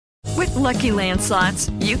With Lucky Land Slots,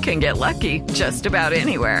 you can get lucky just about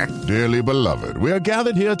anywhere. Dearly beloved, we are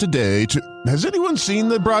gathered here today to... Has anyone seen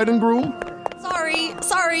the bride and groom?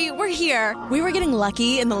 Sorry, we're here. We were getting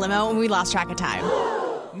lucky in the limo and we lost track of time.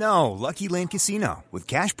 No, Lucky Land Casino, with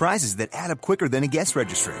cash prizes that add up quicker than a guest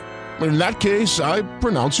registry. In that case, I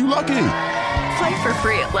pronounce you lucky. Play for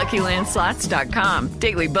free at LuckyLandSlots.com.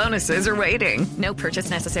 Daily bonuses are waiting. No purchase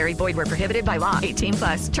necessary. Void where prohibited by law.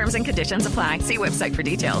 18+. Terms and conditions apply. See website for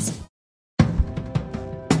details.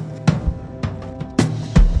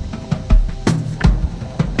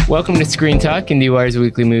 Welcome to Screen Talk, IndieWire's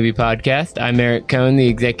weekly movie podcast. I'm Eric Cohn, the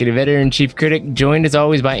executive editor and chief critic, joined as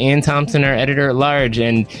always by Ann Thompson, our editor-at-large.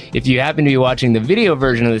 And if you happen to be watching the video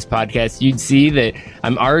version of this podcast, you'd see that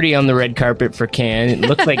I'm already on the red carpet for Cannes. It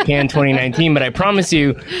looks like Cannes 2019, but I promise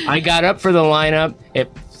you, I got up for the lineup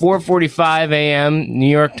at 4:45 a.m. New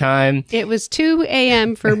York time. It was 2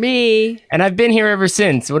 a.m. for me. And I've been here ever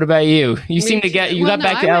since. What about you? You got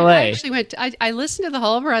back to LA. I listened to the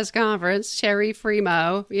whole press conference, Cherry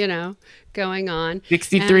Fremo, going on.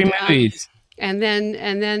 63 movies.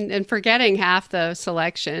 And forgetting half the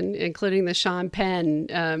selection, including the Sean Penn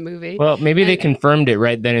movie. Well, maybe they confirmed it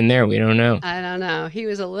right then and there. We don't know. I don't know. He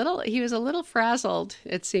was a little frazzled,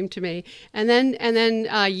 it seemed to me. And then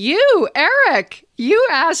you, Eric, you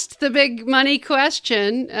asked the big money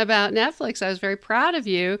question about Netflix. I was very proud of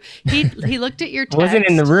you. He looked at your text. I wasn't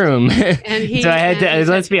in the room. And so I had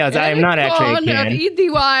to, let's be honest, I am not actually a fan.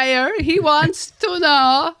 IndieWire. He wants to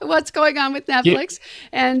know what's going on with Netflix.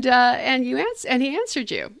 And he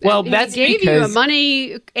answered you. Well, and that's he gave because you a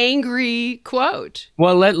money angry quote.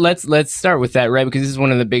 Well, let's start with that, right? Because this is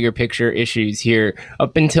one of the bigger picture issues here.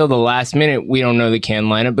 Up until the last minute, we don't know the Cannes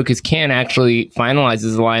lineup because Cannes actually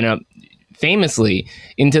finalizes the lineup famously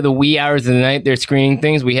into the wee hours of the night. They're screening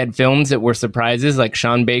things. We had films that were surprises, like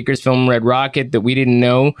Sean Baker's film Red Rocket, that we didn't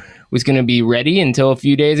know was going to be ready until a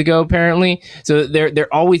few days ago, apparently. So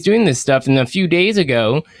they're always doing this stuff. And a few days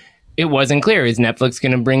ago, it wasn't clear. Is Netflix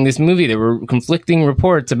going to bring this movie? There were conflicting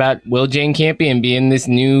reports about will Jane Campion be in this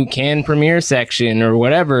new Cannes premiere section or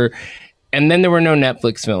whatever. And then there were no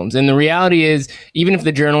Netflix films. And the reality is, even if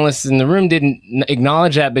the journalists in the room didn't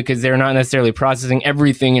acknowledge that because they're not necessarily processing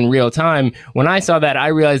everything in real time, when I saw that, I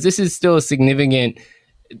realized this is still a significant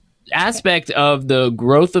aspect of the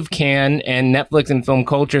growth of Cannes and Netflix and film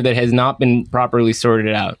culture that has not been properly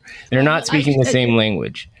sorted out. They're not speaking the same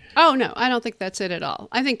language. Oh, no, I don't think that's it at all.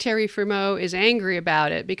 I think Terry Fremo is angry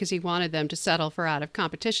about it because he wanted them to settle for out of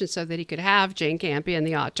competition so that he could have Jane Campion,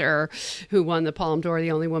 the auteur who won the Palme d'Or,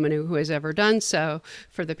 the only woman who has ever done so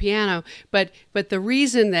for The Piano. But the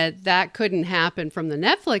reason that couldn't happen from the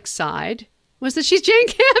Netflix side was that she's Jane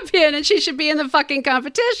Campion and she should be in the fucking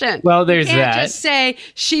competition. Well, there's you can't that. Just say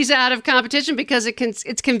she's out of competition because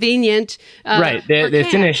it's convenient. Right,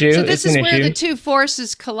 it's an issue. So this is where the two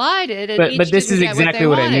forces collided, and but this is exactly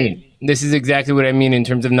what I mean. This is exactly what I mean in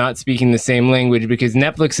terms of not speaking the same language, because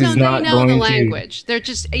Netflix is not going to... No, they know the language. They're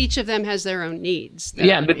just, each of them has their own needs.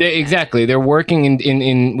 Yeah, but exactly. They're working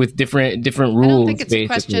in with different rules. I don't think it's a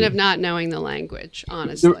question of not knowing the language,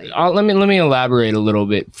 honestly. Let me elaborate a little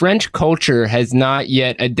bit. French culture has not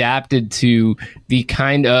yet adapted to the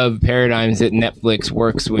kind of paradigms that Netflix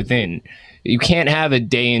works within. You can't have a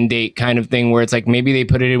day and date kind of thing where it's like maybe they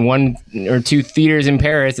put it in 1 or 2 theaters in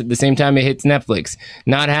Paris at the same time it hits Netflix.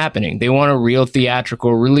 Not happening. They want a real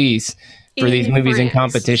theatrical release for these movies in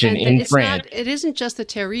competition in France. It isn't just that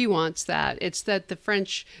Terry wants that. It's that the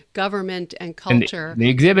French government and culture. And the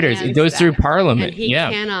exhibitors. It goes through Parliament. And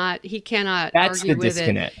he cannot That's argue the with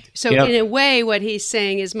disconnect. it. So in a way, what he's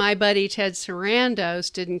saying is my buddy Ted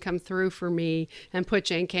Sarandos didn't come through for me and put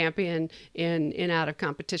Jane Campion in out of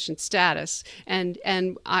competition status. And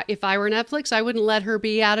if I were Netflix, I wouldn't let her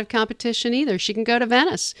be out of competition either. She can go to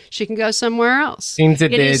Venice. She can go somewhere else. Seems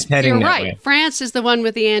that it's heading that way. You're right. France is the one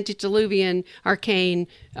with the antediluvian arcane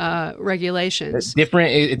regulations.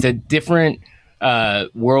 It's a different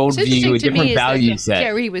worldview, a different value set.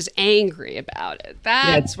 Terry was angry about it.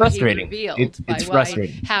 It's frustrating. What he revealed it's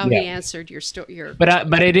frustrating. How he answered your story.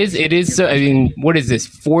 But it is. So I mean, what is this?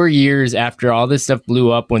 4 years after all this stuff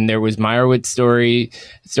blew up, when there was Meyerowitz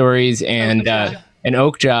stories and. And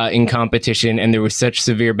Okja in competition, and there was such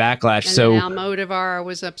severe backlash. And Almodovar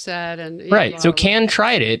was upset, and right. So Cannes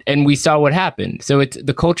tried it, and we saw what happened. So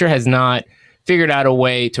the culture has not figured out a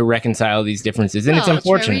way to reconcile these differences, and it's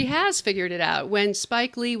unfortunate. Terry has figured it out. When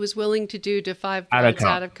Spike Lee was willing to do Five Out of Bloods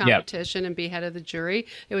out of competition and be head of the jury,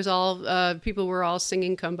 it was all people were all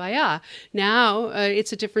singing "Kumbaya." Now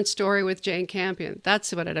it's a different story with Jane Campion.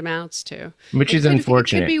 That's what it amounts to. Which is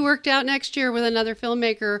unfortunate. It could be worked out next year with another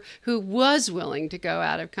filmmaker who was willing to go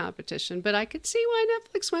out of competition. But I could see why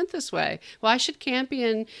Netflix went this way. Why should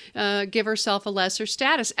Campion give herself a lesser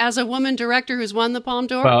status as a woman director who's won the Palme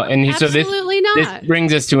d'Or? Well, and absolutely not. This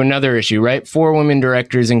brings us to another issue, right? 4 women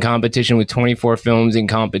directors in competition with 24 films in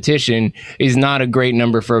competition is not a great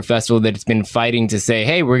number for a festival that's been fighting to say,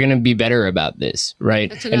 hey, we're going to be better about this,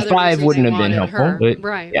 right? And 5 wouldn't have been helpful. But,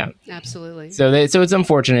 right. Yeah. Absolutely. So it's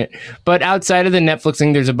unfortunate. But outside of the Netflix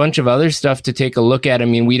thing, there's a bunch of other stuff to take a look at. I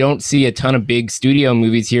mean, we don't see a ton of big studio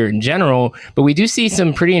movies here in general, but we do see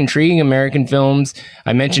some pretty intriguing American films.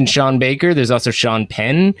 I mentioned Sean Baker. There's also Sean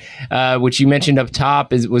Penn, which you mentioned up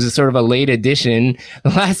top was a sort of a late addition. The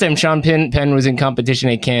last time Sean Penn was in competition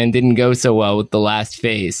at Cannes didn't go so well with The Last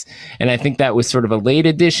Face. And I think that was sort of a late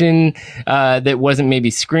addition that wasn't maybe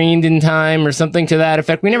screened in time or something to that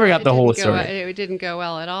effect. We never got the whole story. It didn't go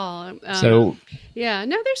well at all. Yeah,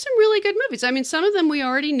 no, there's some really good movies. I mean, some of them we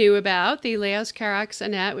already knew about. The Leos Carax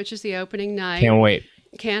Annette, which is the opening night. Can't wait.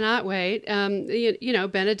 Cannot wait.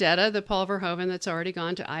 Benedetta, the Paul Verhoeven that's already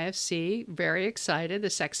gone to IFC. Very excited. The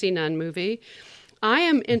Sexy Nun movie. I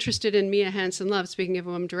am interested in Mia Hansen-Løve, speaking of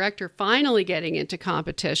a woman director, finally getting into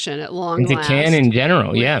competition at long last. Into Cannes in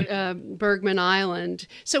general, yeah. Bergman Island.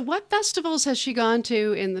 So what festivals has she gone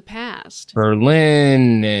to in the past?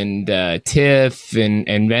 Berlin and TIFF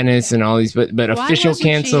and Venice and all these, but official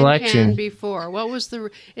Cannes selection. Cannes before? What was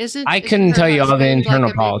the... I couldn't tell you all the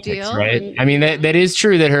internal politics, right? I mean, that is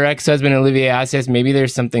true that her ex-husband, Olivier Assayas, maybe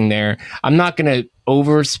there's something there. I'm not going to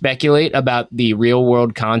over speculate about the real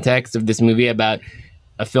world context of this movie about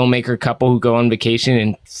a filmmaker couple who go on vacation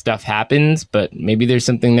and stuff happens, but maybe there's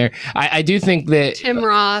something there. I do think that Tim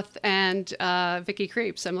Roth and Vicky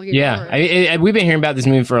Krieps. I'm looking forward. We've been hearing about this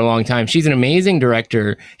movie for a long time. She's an amazing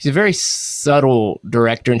director. She's a very subtle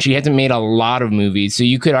director, and she hasn't made a lot of movies. So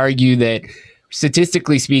you could argue that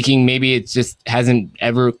statistically speaking, maybe it just hasn't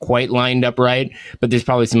ever quite lined up right, but there's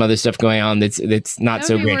probably some other stuff going on that's not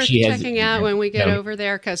so great. She has checking out when we get over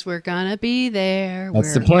there, because we're gonna be there.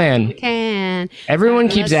 That's the plan. Everyone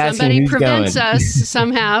keeps asking somebody who's prevents going. us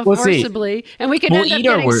somehow We'll forcibly, and we could end up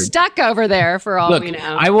getting stuck over there for all we know.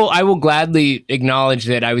 I will gladly acknowledge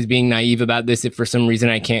that I was being naive about this if for some reason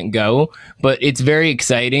I can't go, but it's very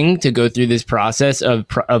exciting to go through this process of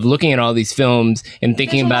looking at all these films and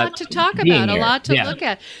thinking about a lot to talk about. A lot to look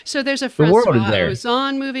at. So there's a François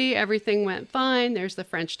Ozon movie, Everything Went Fine. There's The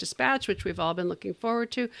French Dispatch, which we've all been looking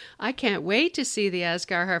forward to. I can't wait to see the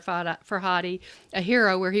Asghar Farhadi, A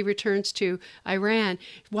Hero, where he returns to Iran.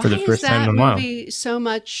 Why for the first is time that in a while. movie so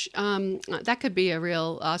much? That could be a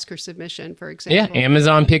real Oscar submission, for example. Yeah,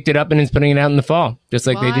 Amazon picked it up and is putting it out in the fall, just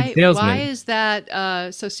like they did Salesman. Why is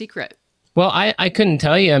that so secret? Well, I couldn't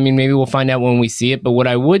tell you. I mean, maybe we'll find out when we see it. But what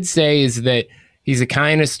I would say is that he's a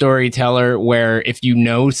kind of storyteller where if you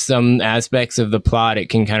know some aspects of the plot, it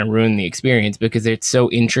can kind of ruin the experience because it's so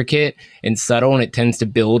intricate and subtle, and it tends to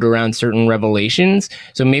build around certain revelations.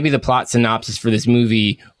 So maybe the plot synopsis for this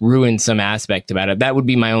movie ruins some aspect about it. That would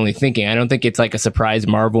be my only thinking. I don't think it's like a surprise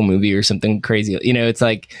Marvel movie or something crazy. You know, it's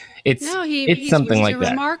like... It's something like that. He's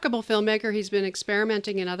a remarkable filmmaker. He's been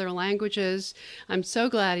experimenting in other languages. I'm so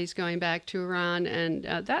glad he's going back to Iran. And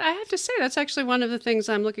that I have to say, that's actually one of the things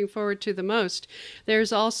I'm looking forward to the most.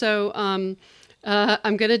 There's also...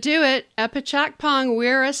 I'm going to do it. Epichakpong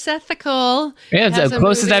Weir Sethical. Yeah, it's the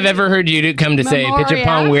closest I've ever heard you to come to say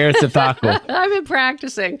Epichakpong Weir Sethical. I've been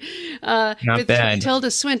practicing. Not with bad. Tilda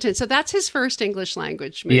Swinton. So that's his first English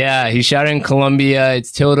language movie. Yeah, he shot it in Colombia.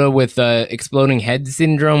 It's Tilda with exploding head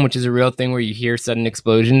syndrome, which is a real thing where you hear sudden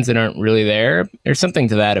explosions that aren't really there. There's something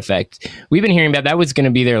to that effect. We've been hearing about that was going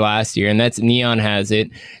to be there last year, and that's Neon has it.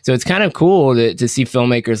 So it's kind of cool to see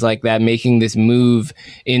filmmakers like that making this move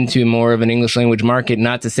into more of an English language market.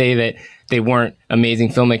 Not to say that they weren't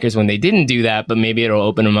amazing filmmakers when they didn't do that, but maybe it'll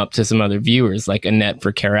open them up to some other viewers, like Annette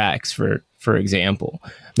for Carax, for example.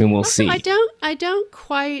 I mean, we'll see. I don't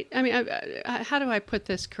quite. I mean, how do I put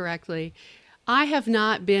this correctly? I have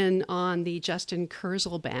not been on the Justin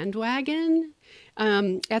Kurzel bandwagon.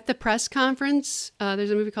 At the press conference,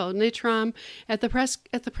 there's a movie called Nitram at the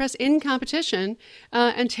press in competition,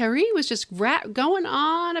 and Terry was just going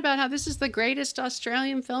on about how this is the greatest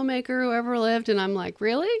Australian filmmaker who ever lived, and I'm like,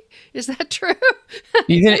 really? Is that true?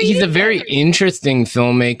 He's a very interesting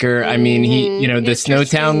filmmaker. I mean, the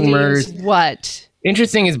Snowtown Murders. What?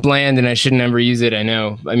 Interesting is bland, and I should never use it. I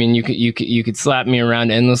know. I mean, you could slap me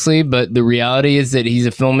around endlessly, but the reality is that he's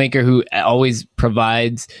a filmmaker who always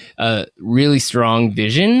provides a really strong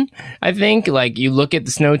vision. I think, like, you look at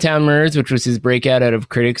the Snowtown Murders, which was his breakout out of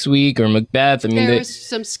Critics Week, or Macbeth. I mean, there's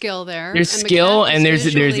some skill there. There's skill, and there's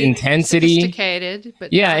intensity. Sophisticated,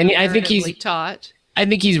 but yeah, and I think he's taught. I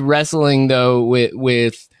think he's wrestling though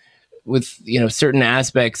with certain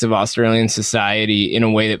aspects of Australian society in a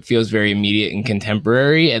way that feels very immediate and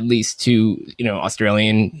contemporary, at least to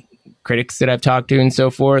Australian critics that I've talked to and so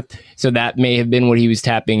forth. So that may have been what he was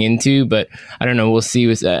tapping into, but I don't know. We'll see.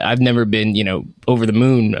 I've never been over the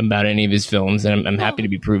moon about any of his films, and I'm happy to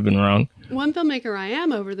be proven wrong. One filmmaker I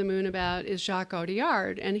am over the moon about is Jacques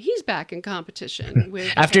Audiard, and he's back in competition with.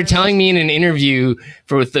 After telling me in an interview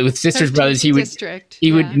with Sisters Brothers, he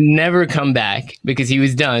would never come back because he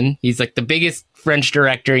was done. He's like the biggest French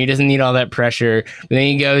director. He doesn't need all that pressure. But then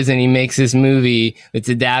he goes and he makes this movie that's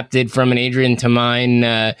adapted from an Adrian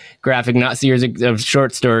Tamine graphic, not series of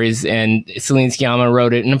short stories, and Celine Sciamma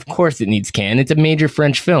wrote it. And of course, it needs Cannes. It's a major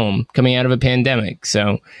French film coming out of a pandemic.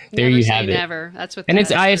 So there you have it. Never. That's what. And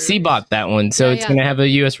it's IFC bought that one, so it's going to have a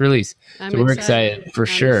U.S. release. So we're excited for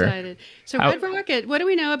sure. Excited. So Red Rocket, what do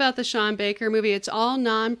we know about the Sean Baker movie? It's all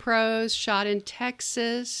non-pros, shot in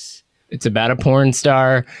Texas. It's about a porn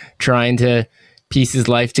star trying to piece his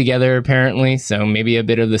life together, apparently. So maybe a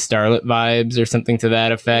bit of the Starlet vibes or something to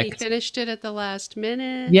that effect. He finished it at the last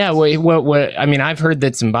minute. Yeah. What? I mean, I've heard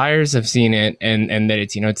that some buyers have seen it, and that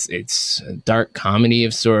it's a dark comedy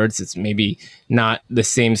of sorts. It's maybe not the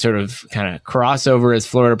same sort of kind of crossover as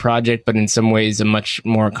Florida Project, but in some ways a much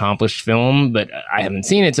more accomplished film. But I haven't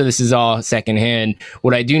seen it, so this is all secondhand.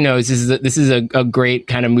 What I do know is this is a great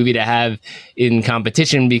kind of movie to have in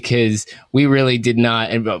competition, because we really did not.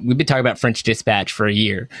 And we've been talking about French Dispatch for a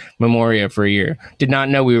year, Memoria for a year. Did not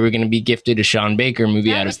know we were going to be gifted a Sean Baker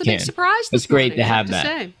movie out of Cannes. That was the big surprise. It's great to have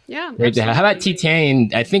that. Yeah, great to have. How about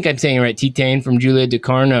Titane? I think I'm saying it right. Titane from Julia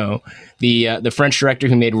Ducournau, the French director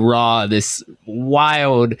who made Raw, this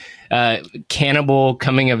wild cannibal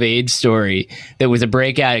coming of age story that was a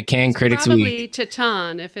breakout at Cannes Critics Week. Probably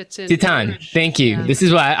Titane, if it's in Titane. French. Thank you. Yeah. This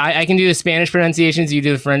is why I can do the Spanish pronunciations, you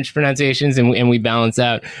do the French pronunciations, and we balance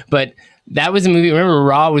out. But that was a movie. Remember,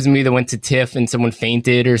 Raw was a movie that went to TIFF and someone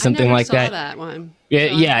fainted or something like that. I never saw that one.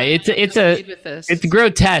 Yeah, it's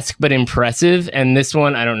grotesque but impressive, and this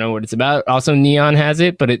one I don't know what it's about. Also, Neon has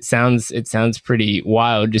it, but it sounds pretty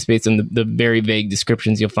wild just based on the very vague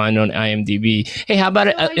descriptions you'll find on IMDb. Hey, how about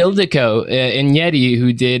Ildiko Yeti,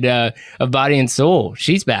 who did Of Body and Soul?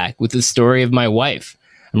 She's back with The Story of My Wife.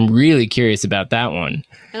 I'm really curious about that one.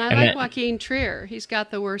 And I like Joaquin Trier. He's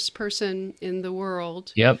got The Worst Person in the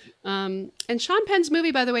World. Yep. And Sean Penn's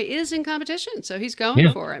movie, by the way, is in competition, so he's going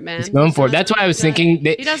for it, man. He's going for it. That's why I was thinking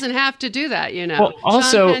that he doesn't have to do that, Well,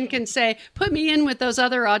 also, Sean Penn can say, "Put me in with those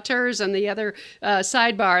other auteurs and the other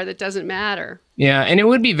sidebar that doesn't matter." Yeah, and it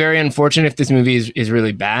would be very unfortunate if this movie is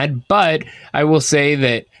really bad. But I will say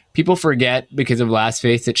that people forget, because of Last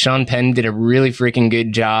Face, that Sean Penn did a really freaking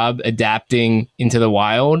good job adapting Into the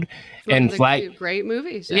Wild. And great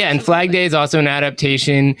movies. Yeah, and Flag Day is also an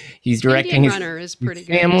adaptation. He's directing Indian Runner is pretty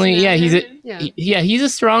good. Family. Yeah, he's a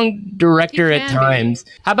strong director at times.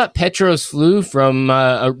 How about Petros Flu from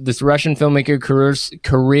this Russian filmmaker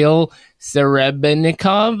Kirill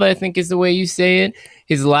Serebrennikov, I think is the way you say it.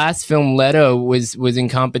 His last film, Leto, was in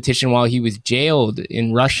competition while he was jailed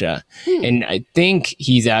in Russia. And I think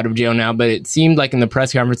he's out of jail now, but it seemed like in the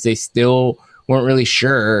press conference they still weren't really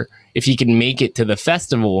sure if he could make it to the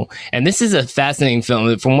festival. And this is a fascinating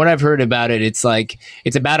film. From what I've heard about it, it's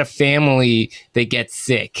about a family that gets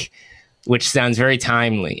sick, which sounds very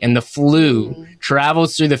timely. And the flu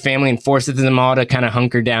travels through the family and forces them all to kind of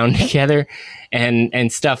hunker down together,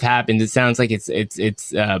 and stuff happens. It sounds like it's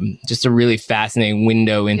just a really fascinating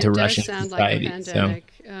window into Russian society. Like a pandemic.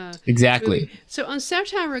 Exactly. So on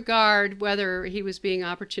Certain Regard, whether he was being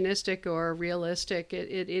opportunistic or realistic,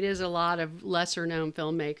 it is a lot of lesser known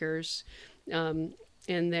filmmakers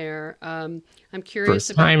in there. I'm curious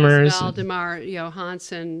about this Valdemar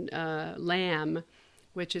Johansson Lamb,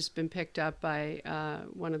 which has been picked up by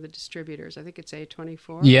one of the distributors. I think it's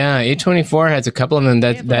A24. Yeah, A24 has a couple of them.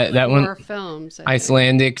 That one, films,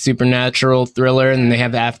 Icelandic supernatural thriller, and then they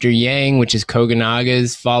have After Yang, which is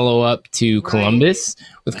Koganaga's follow-up to Columbus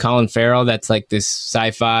with Colin Farrell. That's like this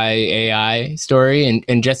sci-fi AI story,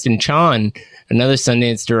 and Justin Chon, another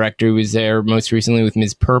Sundance director who was there most recently with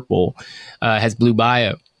Ms. Purple, has Blue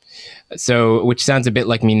Bio. So, which sounds a bit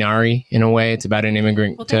like Minari in a way. It's about an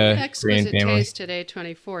immigrant Well, to they have Korean Exquisite family. Taste today,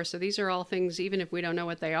 24. So these are all things, even if we don't know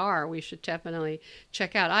what they are, we should definitely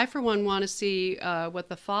check out. I, for one, want to see what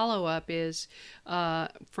the follow-up is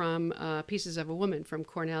from Pieces of a Woman from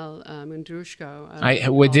Cornel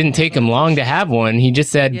Mundrushko. It didn't take him long to have one. He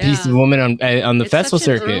just said Piece of a Woman on the festival it's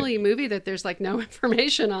such circuit. an early movie that there's like no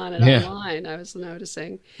information on it online. I was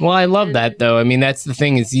noticing. Well, I love that though. I mean, that's the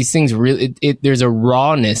thing is these things really. There's a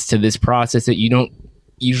rawness to this process that you don't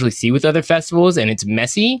usually see with other festivals, and it's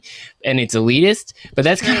messy and it's elitist, but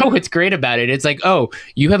that's kind of what's great about it. It's like, oh,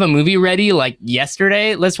 you have a movie ready like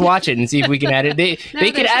yesterday, let's watch it and see if we can add it. They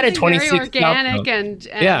could add a 26 very organic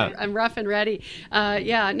and rough and ready.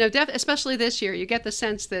 Especially this year, you get the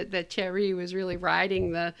sense that Thierry was really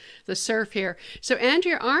riding the surf here. So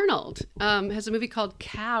Andrea Arnold has a movie called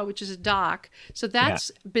Cow, which is a doc. So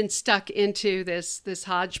that's been stuck into this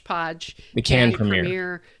hodgepodge the Cannes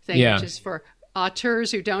premiere thing, which is for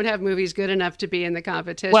auteurs who don't have movies good enough to be in the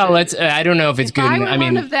competition. Well, I don't know if it's good. I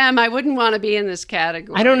mean, one of them, I wouldn't want to be in this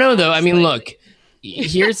category. I don't know, though. I mean, look,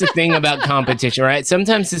 here's the thing about competition, right?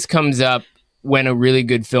 Sometimes this comes up when a really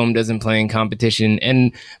good film doesn't play in competition.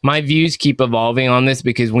 And my views keep evolving on this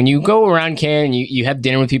because when you go around Cannes and you have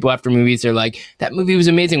dinner with people after movies, they're like, that movie was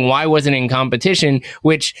amazing. Why wasn't it in competition?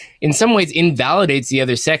 Which in some ways invalidates the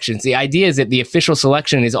other sections. The idea is that the official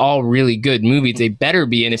selection is all really good movies. They better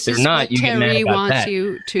be. And if they're not, you get mad about that.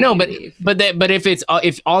 But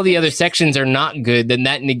if all the other sections are not good, then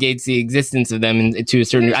that negates the existence of them to a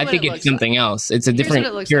certain. I think it's something else. It's a different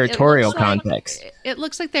curatorial context. It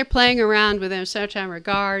looks like they're playing around with a certain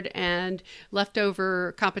regard and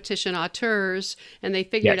leftover competition auteurs, and they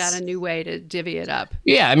figured out a new way to divvy it up.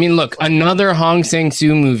 Yeah, I mean, look, another Hong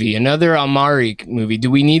Sang-soo movie, another Amari movie.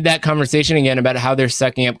 Do we need that conversation again about how they're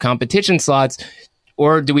sucking up competition slots?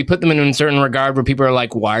 Or do we put them in a certain regard where people are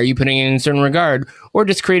like, why are you putting it in a certain regard? Or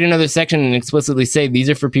just create another section and explicitly say, these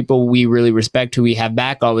are for people we really respect, who we have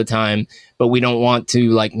back all the time, but we don't want to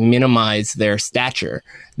like minimize their stature.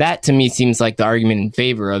 That to me seems like the argument in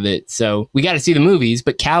favor of it. So we got to see the movies,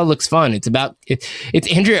 but Cow looks fun. It's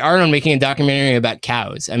Andrea Arnold making a documentary about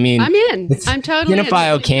cows. I mean, I'm in. I'm totally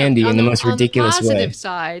cinephile candy in the most ridiculous way. On the positive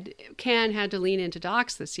side, Cannes had to lean into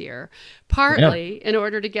docs this year, partly in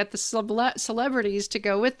order to get the celebrities to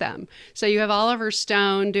go with them. So you have Oliver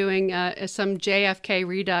Stone doing some JFK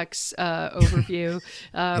Redux overview,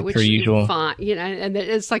 which per usual, and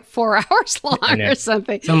it's like 4 hours long or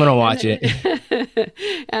something. Someone will watch it.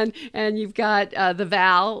 And you've got the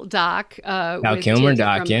Val doc, Val Kilmer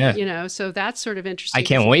doc, so that's sort of interesting. I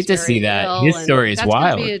can't wait to see that. His story is wild.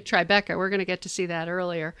 That's going to be a Tribeca. We're going to get to see that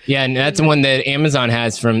earlier. Yeah, and that's the one that Amazon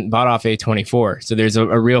has bought off A24. So there's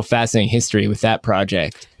a real fascinating history with that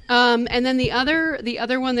project. And then the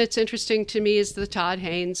other one that's interesting to me is the Todd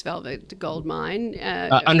Haynes Velvet Goldmine.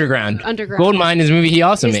 Underground. Goldmine is a movie he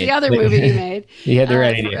also made. The other movie he made. He had the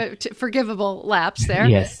right idea. Forgivable lapse there.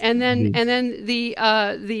 Yes. And then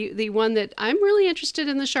the one that I'm really interested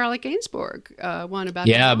in, the Charlotte Gainsbourg one about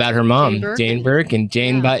her mom, Jane Burke and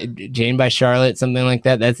Jane by Charlotte, something like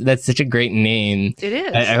that. That's such a great name. It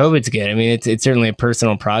is. I hope it's good. I mean, it's certainly a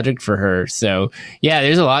personal project for her. So yeah,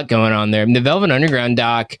 there's a lot going on there. The Velvet Underground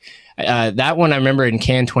doc. That one I remember in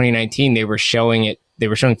Cannes 2019, they were showing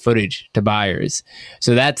footage to buyers.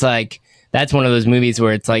 So that's one of those movies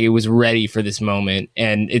where it's like it was ready for this moment,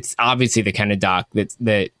 and it's obviously the kind of doc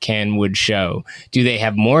that Cannes would show. Do they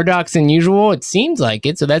have more docs than usual? It seems like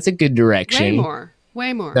it, so that's a good direction.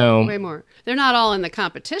 Way more. They're not all in the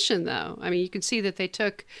competition, though. I mean, you can see that they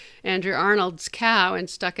took Andrea Arnold's Cow and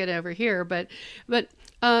stuck it over here, but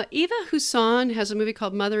Eva Husson has a movie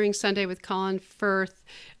called Mothering Sunday with Colin Firth.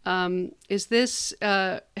 Has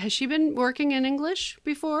she been working in English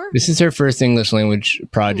before? This is her first English language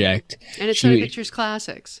project. And it's Sony Pictures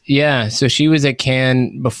Classics. Yeah, so she was at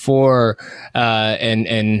Cannes before,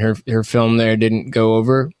 and her film there didn't go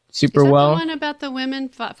over super well. The one about the women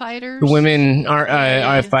fighters? The women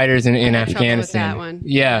are fighters in Afghanistan. That one.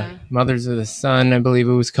 Yeah, Mothers of the Sun, I believe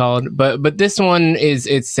it was called. But this one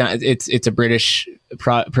it's a British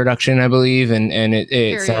production, I believe, and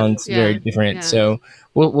it sounds very different. Yeah. So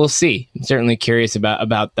we'll see. I'm certainly curious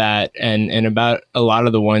about that and about a lot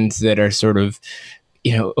of the ones that are sort of,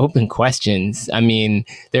 open questions. I mean,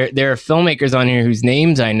 there are filmmakers on here whose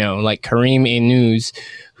names I know, like Karim Enouz,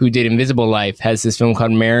 who did Invisible Life, has this film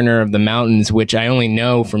called Mariner of the Mountains, which I only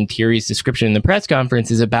know from Thierry's description in the press conference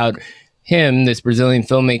is about him, this Brazilian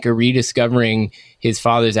filmmaker, rediscovering his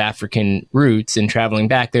father's African roots and traveling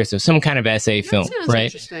back there. So some kind of essay film, right?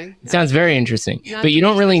 Interesting. It sounds very interesting, Not but you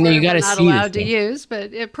don't really know. You got to not see. allowed to use,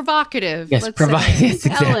 but provocative. Yes, let's provocative. say. Yes,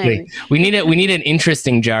 exactly. We need an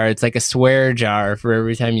interesting jar. It's like a swear jar for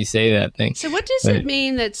every time you say that thing. So what does it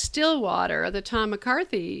mean that Stillwater, the Tom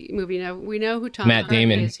McCarthy movie? Now we know who Tom Matt McCarthy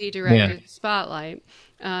Damon. is. He directed Spotlight.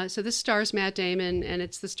 So this stars Matt Damon, and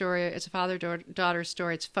it's the story. It's a father-daughter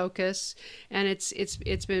story. It's Focus, and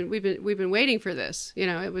it's been we've been waiting for this. You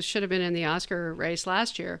know, should have been in the Oscar race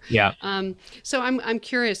last year. Yeah. So I'm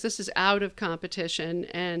curious. This is out of competition,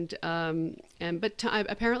 but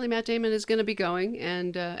apparently Matt Damon is going to be going,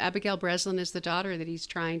 and Abigail Breslin is the daughter that he's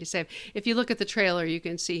trying to save. If you look at the trailer, you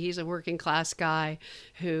can see he's a working class guy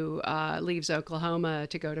who leaves Oklahoma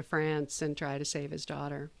to go to France and try to save his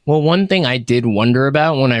daughter. Well, one thing I did wonder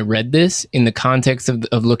about when I read this in the context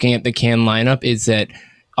of looking at the Cannes lineup is that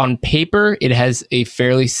on paper, it has a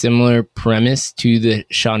fairly similar premise to the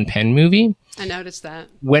Sean Penn movie. I noticed that.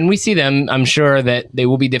 When we see them, I'm sure that they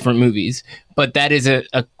will be different movies, but that is a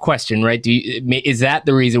question, right? Is that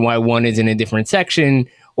the reason why one is in a different section,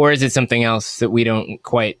 or is it something else that we don't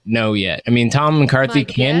quite know yet? I mean, Tom McCarthy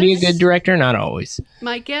can be a good director, not always.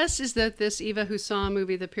 My guess is that this Eva Husson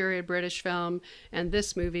movie, the period British film, and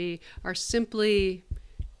this movie are simply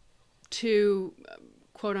too,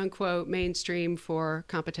 quote unquote, mainstream for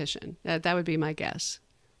competition. That would be my guess.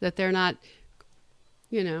 That they're not,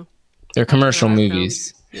 They're commercial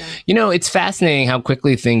movies. Yeah. You know, it's fascinating how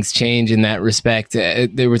quickly things change in that respect.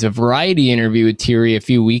 There was a Variety interview with Thierry a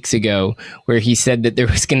few weeks ago where he said that there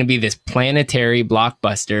was going to be this planetary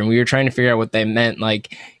blockbuster, and we were trying to figure out what that meant.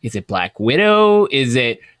 Like, is it Black Widow? Is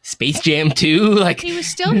it Space Jam 2? Like, he was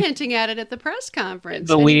still hinting at it at the press conference.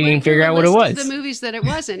 But we didn't figure out what it was. The movies that it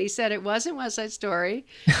wasn't. He said it wasn't West Side Story,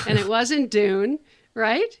 and it wasn't Dune,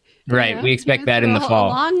 right? Right. We expect that in the fall.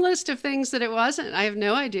 A long list of things that it wasn't. I have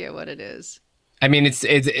no idea what it is. I mean,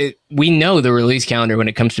 we know the release calendar when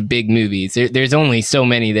it comes to big movies. There's only so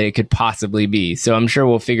many that it could possibly be. So I'm sure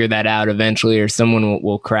we'll figure that out eventually, or someone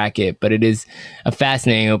will crack it. But it is a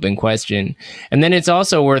fascinating open question. And then it's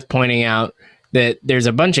also worth pointing out that there's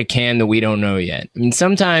a bunch of Cannes that we don't know yet. I mean,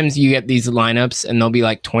 sometimes you get these lineups and there'll be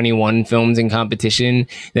like 21 films in competition.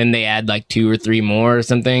 Then they add like 2 or 3 more or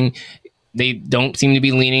something. They don't seem to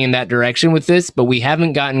be leaning in that direction with this, but we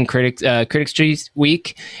haven't gotten Critics' Choice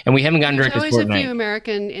Week, and we haven't gotten Directors Fortnight. There's always a few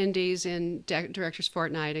American indies in Directors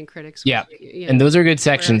Fortnight and Critics' Yeah, Week. and those are good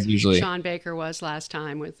sections usually. Sean Baker was last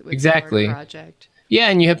time with exactly the Project. Yeah,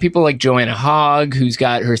 and you have people like Joanna Hogg, who's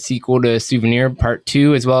got her sequel to Souvenir Part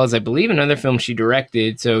 2, as well as I believe another film she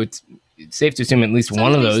directed. So it's safe to assume at least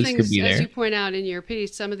one of those could be there. As you point out in your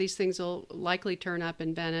piece, some of these things will likely turn up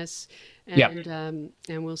in Venice. And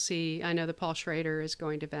we'll see. I know that Paul Schrader is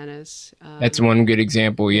going to Venice. That's one good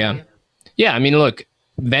example, yeah. I mean, look,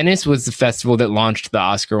 Venice was the festival that launched the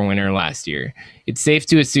Oscar winner last year. It's safe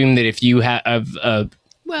to assume that if you have a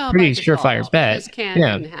pretty surefire bet,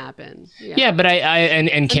 Cannes didn't happen. Yeah, but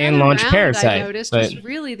I Cannes launched Parasite. I noticed but, was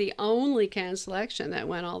really the only Cannes selection that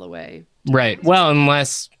went all the way. Right. Well,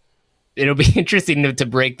 unless it'll be interesting to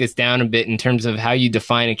break this down a bit in terms of how you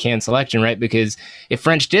define a Cannes selection, right? Because if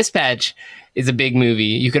French Dispatch is a big movie,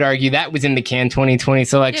 you could argue that was in the Cannes 2020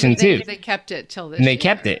 selection too. They kept it till this and they year.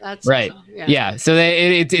 kept it. That's right. Yeah. So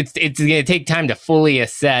it's going to take time to fully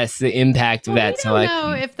assess the impact of that selection. We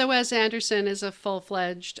don't know if the Wes Anderson is a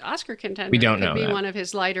full-fledged Oscar contender. We don't know. It could be that. one of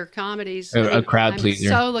his lighter comedies. A crowd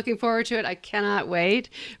pleaser. I'm so looking forward to it. I cannot wait.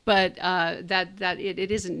 But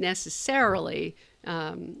it isn't necessarily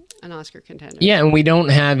an Oscar contender. Yeah, and we don't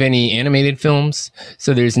have any animated films,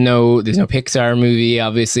 so there's no Pixar movie.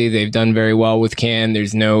 Obviously, they've done very well with Cannes.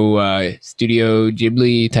 There's no Studio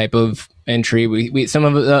Ghibli type of entry. We some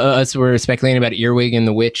of us were speculating about Earwig and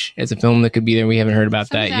the Witch as a film that could be there. We haven't heard about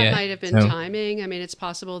that yet. That might have been timing. I mean, it's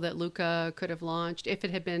possible that Luca could have launched if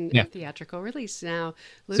it had been a theatrical release. Now,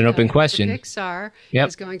 Luca, it's an open question. Pixar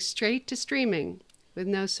is going straight to streaming with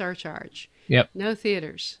no surcharge. No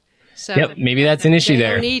theaters. So maybe that's an issue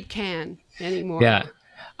there. Don't need Cannes anymore. Yeah.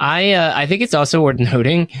 I think it's also worth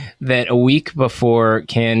noting that a week before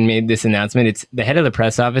Cannes made this announcement, it's the head of the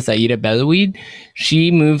press office, Aida Belouid. She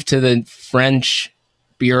moved to the French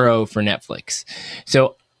bureau for Netflix.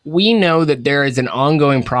 So we know that there is an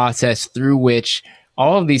ongoing process through which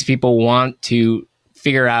all of these people want to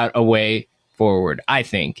figure out a way forward, I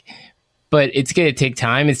think. But it's going to take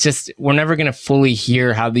time. It's just, we're never going to fully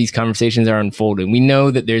hear how these conversations are unfolding. We know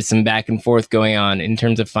that there's some back and forth going on in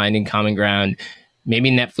terms of finding common ground. Maybe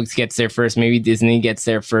Netflix gets there first. Maybe Disney gets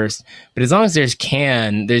there first. But as long as there's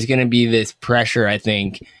Cannes, there's going to be this pressure, I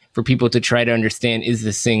think, for people to try to understand, is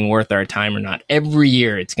this thing worth our time or not? Every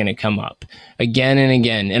year it's going to come up again and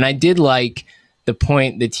again. And I did like the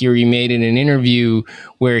point that Thierry made in an interview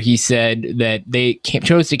where he said that they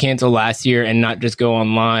chose to cancel last year and not just go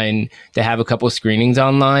online to have a couple screenings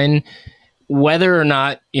online. Whether or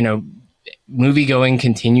not, movie going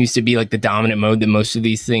continues to be like the dominant mode that most of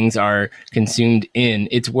these things are consumed in,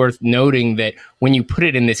 it's worth noting that when you put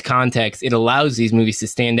it in this context, it allows these movies to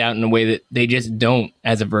stand out in a way that they just don't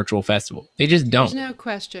as a virtual festival. They just don't. There's no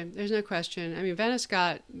question. I mean, Venice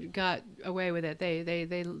got away with it.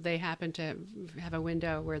 They happened to have a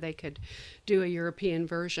window where they could do a European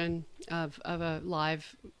version of a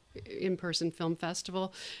live in-person film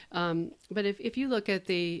festival, but if you look at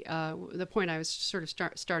the point I was sort of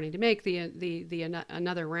starting to make, the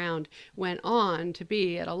another round went on to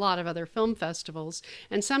be at a lot of other film festivals,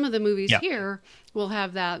 and some of the movies here will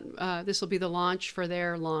have that. This will be the launch for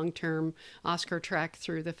their long-term Oscar trek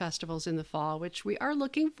through the festivals in the fall, which we are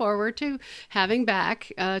looking forward to having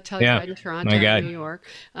back. Telluride in Toronto, New York,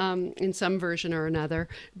 in some version or another.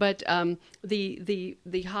 But the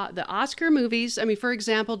Oscar movies. I mean, for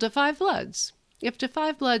example, Da 5 Bloods. If Da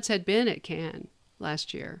 5 Bloods had been at Cannes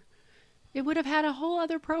last year, it would have had a whole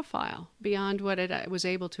other profile beyond what it was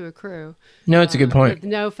able to accrue. No, it's a good point. With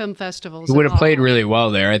no film festivals. It would have played really well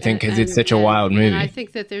there, I think, because it's such a wild movie. And I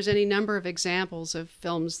think that there's any number of examples of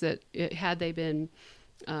films that, had they been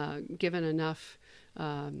given enough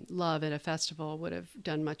love at a festival, would have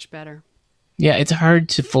done much better. Yeah, it's hard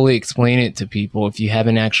to fully explain it to people if you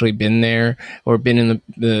haven't actually been there or been in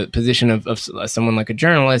the position of someone like a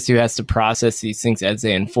journalist who has to process these things as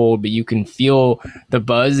they unfold. But you can feel the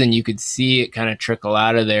buzz and you could see it kind of trickle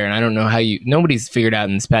out of there. And I don't know how nobody's figured out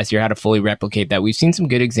in this past year how to fully replicate that. We've seen some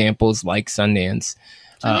good examples like Sundance.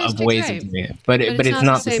 Of ways of doing it, but it's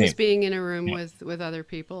not the same as being in a room with other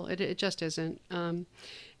people. It just isn't. And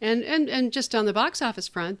just on the box office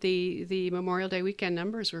front, the Memorial Day weekend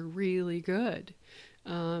numbers were really good.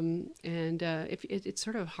 It's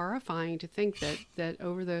sort of horrifying to think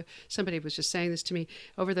that somebody was just saying this to me,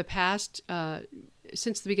 over the past,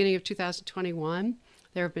 since the beginning of 2021,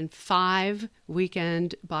 there have been 5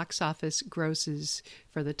 weekend box office grosses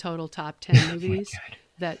for the total top 10 movies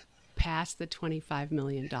that past the $25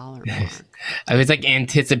 million mark. I was like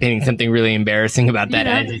anticipating something really embarrassing about that.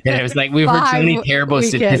 I was like, we've heard so many terrible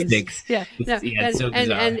statistics. It's so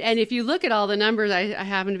bizarre. And if you look at all the numbers, I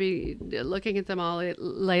happen to be looking at them all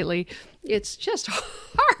lately. It's just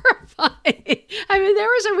horrifying. I mean, there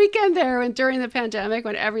was a weekend there during the pandemic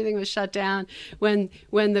when everything was shut down, when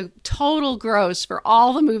the total gross for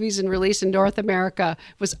all the movies in release in North America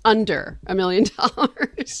was under $1 million.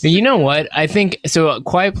 But you know what? I think so.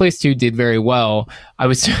 Quiet Place 2 did very well. I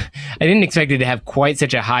didn't expect it to have quite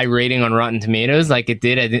such a high rating on Rotten Tomatoes like it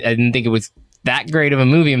did. I didn't think it was that great of a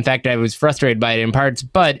movie. In fact, I was frustrated by it in parts,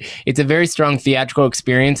 but it's a very strong theatrical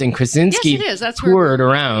experience, and Krasinski toured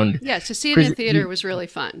around. Yeah, to see it in theater was really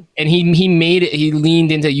fun. And he made it, he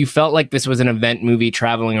leaned into, you felt like this was an event movie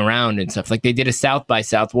traveling around and stuff. Like they did a South by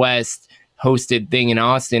Southwest hosted thing in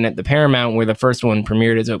Austin at the Paramount where the first one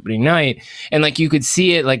premiered its opening night. And like you could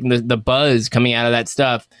see it, like the buzz coming out of that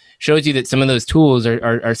stuff shows you that some of those tools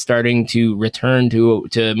are starting to return to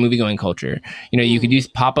movie-going culture. You could use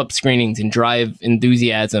pop-up screenings and drive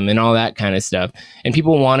enthusiasm and all that kind of stuff. And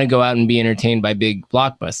people want to go out and be entertained by big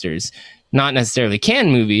blockbusters, not necessarily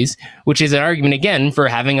Cannes movies, which is an argument, again, for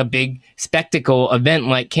having a big spectacle event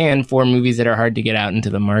like Cannes for movies that are hard to get out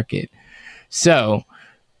into the market. So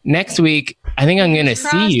next week, I think I'm going to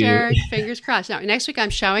see you. Eric, fingers crossed. Now, next week I'm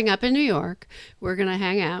showing up in New York. We're going to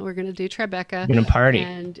hang out. We're going to do Tribeca. We're going to party.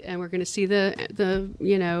 And we're going to see the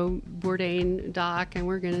Bourdain doc, and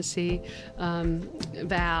we're going to see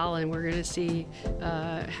Val, and we're going to see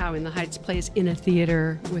how In the Heights plays in a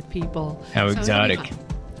theater with people. How exotic.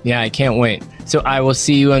 Yeah, I can't wait. So I will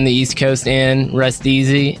see you on the East Coast, and rest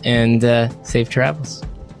easy and safe travels.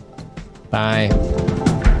 Bye.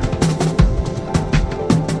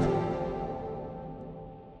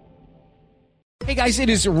 Hey guys, it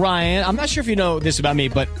is Ryan. I'm not sure if you know this about me,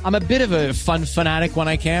 but I'm a bit of a fun fanatic when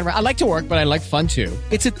I can. I like to work, but I like fun too.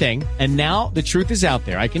 It's a thing. And now the truth is out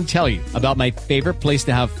there. I can tell you about my favorite place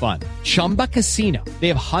to have fun. Chumba Casino. They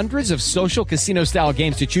have hundreds of social casino style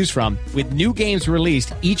games to choose from with new games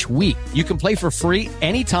released each week. You can play for free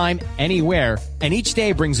anytime, anywhere. And each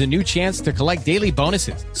day brings a new chance to collect daily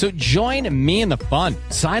bonuses. So join me in the fun.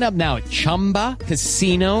 Sign up now at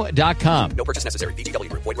ChumbaCasino.com. No purchase necessary. VGW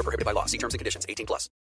Group. Void where prohibited by law. See terms and conditions. 18+.